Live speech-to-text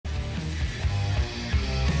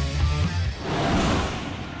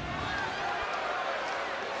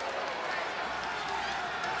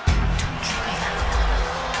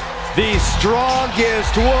The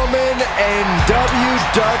strongest woman in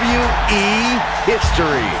WWE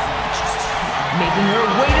history. Making her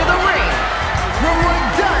way to the ring from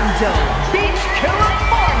Redondo Beach,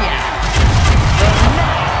 California. The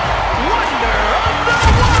next wonder of the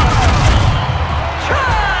world,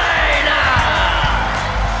 Chyna!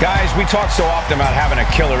 Guys, we talk so often about having a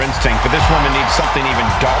killer instinct, but this woman needs something even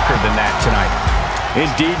darker than that tonight.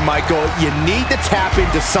 Indeed, Michael, you need to tap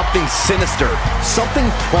into something sinister, something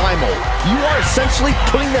primal. You are essentially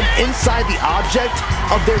putting them inside the object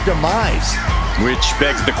of their demise. Which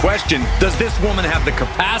begs the question, does this woman have the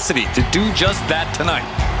capacity to do just that tonight?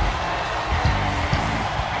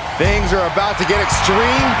 Things are about to get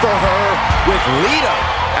extreme for her with Lita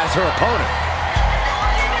as her opponent.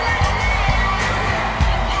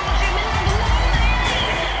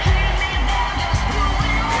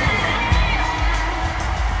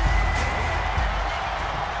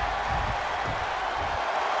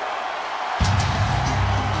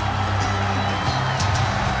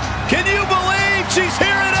 Can you believe she's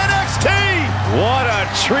here at NXT? What a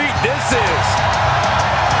treat this is.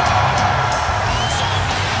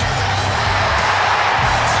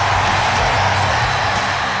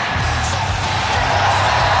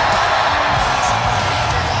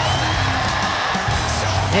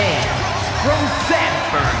 And from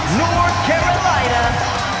Sanford, North Carolina,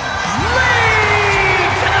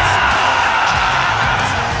 Lita!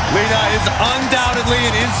 Lita is undoubtedly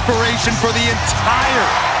an inspiration for the entire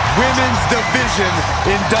women's division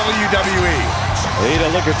in WWE. Lita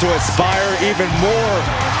looking to inspire even more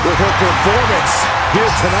with her performance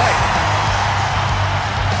here tonight.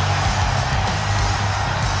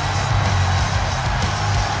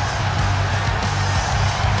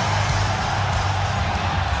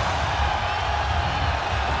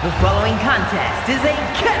 The following contest is a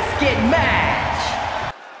casket match.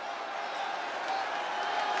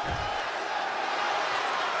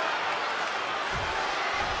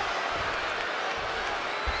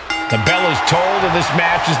 The bell is tolled and this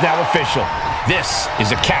match is now official. This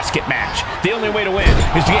is a casket match. The only way to win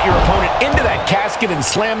is to get your opponent into that casket and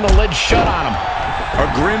slam the lid shut on him. A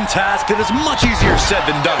grim task that is much easier said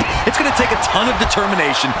than done. It's going to take a ton of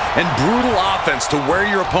determination and brutal offense to wear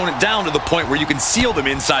your opponent down to the point where you can seal them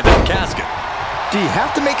inside that casket. Do you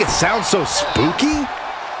have to make it sound so spooky?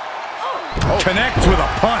 Connects with a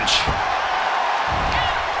punch.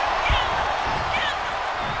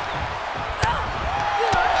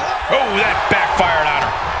 Oh, that backfired on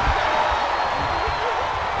her.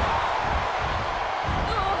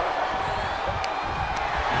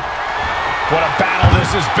 What a battle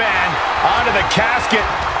this has been. Onto the casket.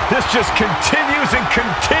 This just continues and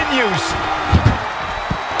continues.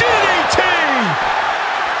 DDT!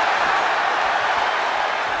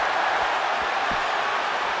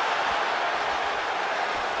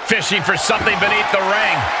 Fishing for something beneath the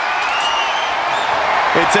ring.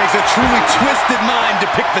 It takes a truly twisted mind to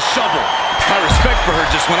pick the shovel. My respect for her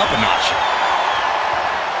just went up a notch.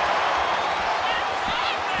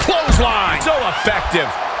 Clothesline! So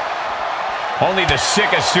effective. Only the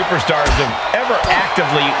sickest superstars have ever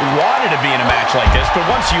actively wanted to be in a match like this, but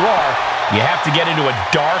once you are, you have to get into a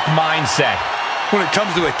dark mindset. When it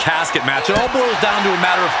comes to a casket match, it all boils down to a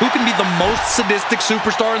matter of who can be the most sadistic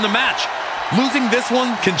superstar in the match. Losing this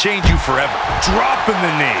one can change you forever. Dropping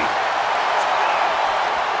the knee.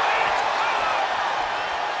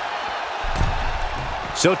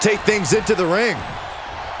 She'll take things into the ring.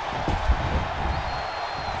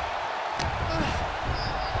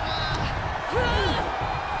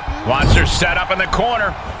 Wants her set up in the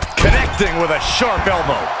corner. Connecting with a sharp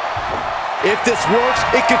elbow. If this works,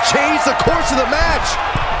 it could change the course of the match.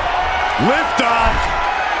 Lift off.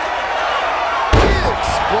 Big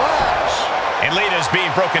splash. And Lita's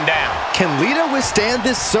being broken down. Can Lita withstand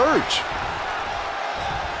this surge?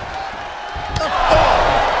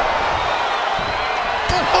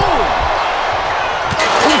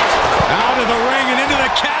 Out of the ring and into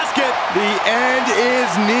the casket. The end is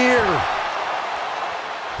near.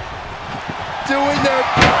 Doing their...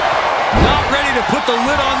 Not ready to put the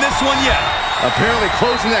lid on this one yet. Apparently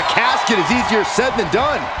closing that casket is easier said than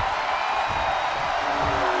done.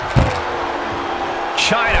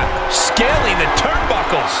 Chyna scaling the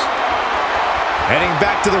turnbuckles. Heading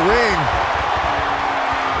back to the ring.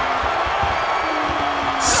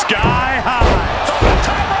 Sky high.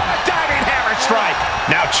 Diving hammer strike.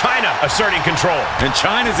 Now Chyna asserting control. And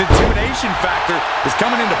Chyna's intimidation factor is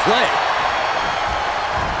coming into play.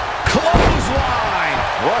 Clothesline.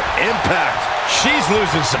 What impact. She's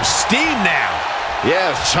losing some steam now.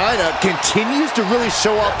 Yes, Chyna continues to really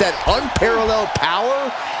show off that unparalleled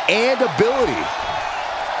power and ability.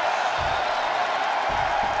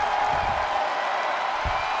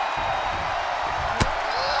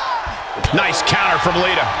 Nice counter from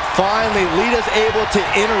Lita. Finally, Lita's able to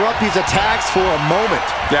interrupt these attacks for a moment.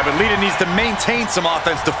 Yeah, but Lita needs to maintain some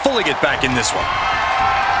offense to fully get back in this one.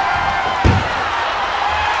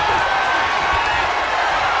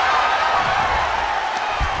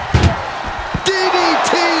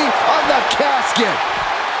 DDT on the casket.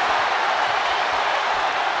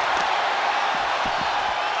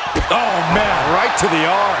 Oh, man. Right to the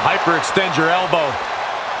arm. Hyperextend your elbow.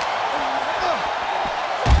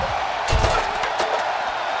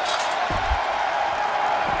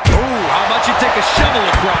 How about you take a shovel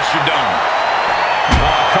across your dome?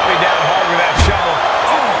 Coming down hard with that shovel.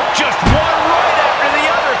 Oh, just one right after the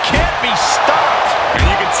other. Can't be stopped. And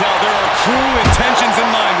you can tell there are true intentions in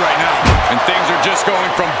mind right now. And things are just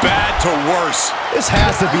going from bad to worse. This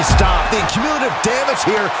has to be stopped. The cumulative damage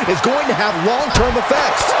here is going to have long-term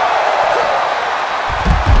effects.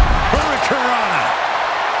 Hurricanrana.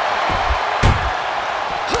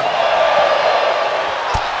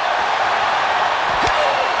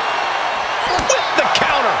 The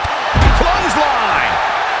counter. Clothesline.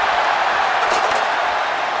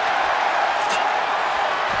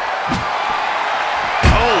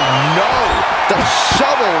 Oh, no. The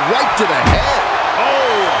shovel right to the head.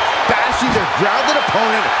 Oh, bashing their grounded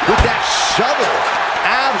opponent with that shovel.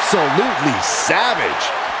 Absolutely savage.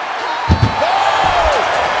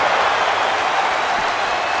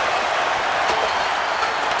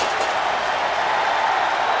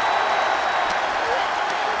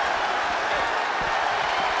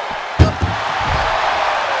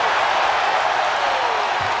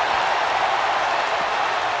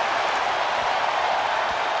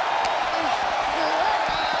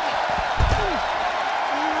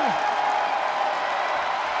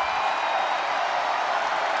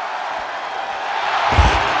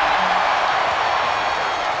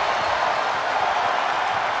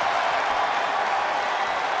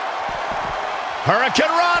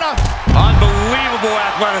 Hurricanrana. Unbelievable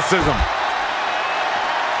athleticism.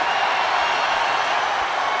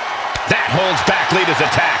 That holds back Lita's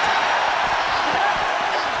attack.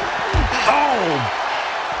 Oh!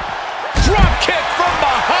 Drop kick from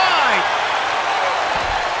behind.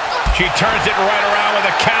 She turns it right around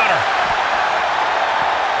with a counter.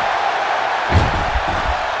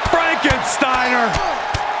 Frankensteiner.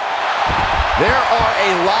 There are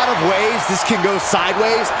a lot of ways this can go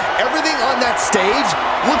sideways. Everything on that stage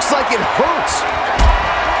looks like it hurts.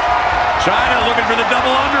 Chyna looking for the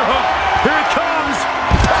double underhook. Here it comes.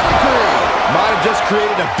 Might have just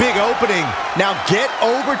created a big opening. Now get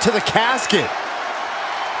over to the casket.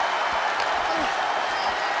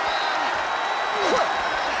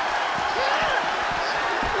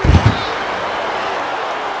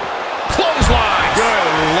 Clothesline. Good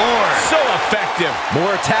Lord. So effective.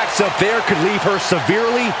 More attacks up there could leave her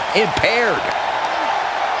severely impaired.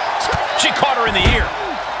 She caught her in the ear.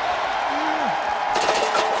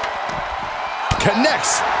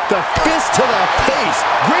 Connects the fist to the face.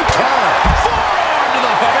 Great counter. Forearm to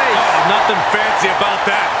the face. Oh, nothing fancy about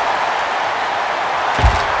that.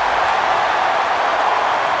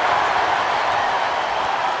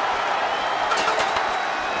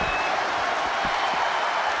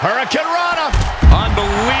 Hurricanrana.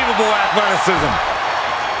 Unbelievable athleticism.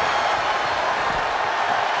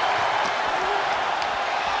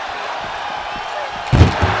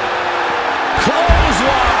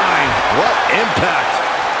 Clothesline. What impact.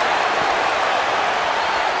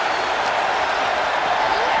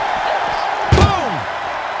 Boom.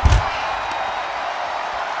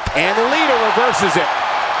 And Lita reverses it.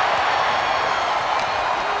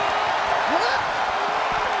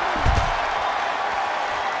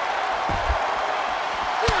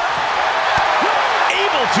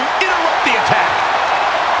 Able to interrupt the attack.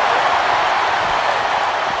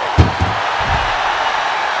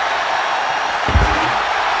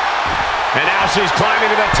 And now she's climbing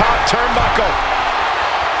to the top turnbuckle.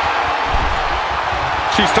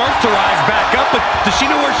 She starts to rise back up, but does she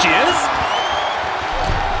know where she is?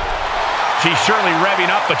 She's surely revving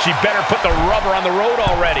up, but she better put the rubber on the road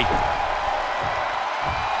already.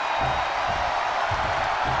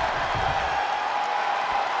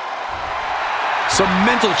 Some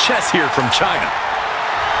mental chess here from Chyna.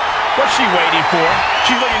 What's she waiting for?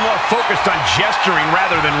 She's looking more focused on gesturing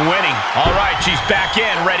rather than winning. All right, she's back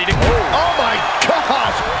in, ready to go. Oh my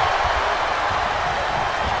gosh!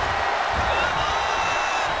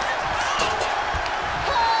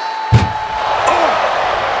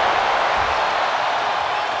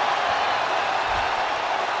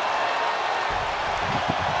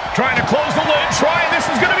 Trying to close the lid, this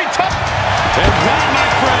is going to be tough. And that, my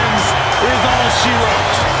friends, is all she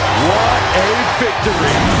wrote. What a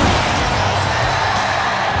victory!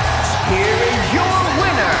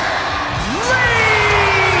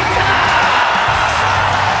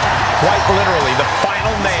 quite literally the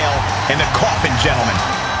final nail in the coffin, gentlemen.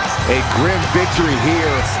 A grim victory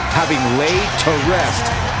here, having laid to rest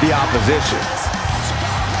the opposition.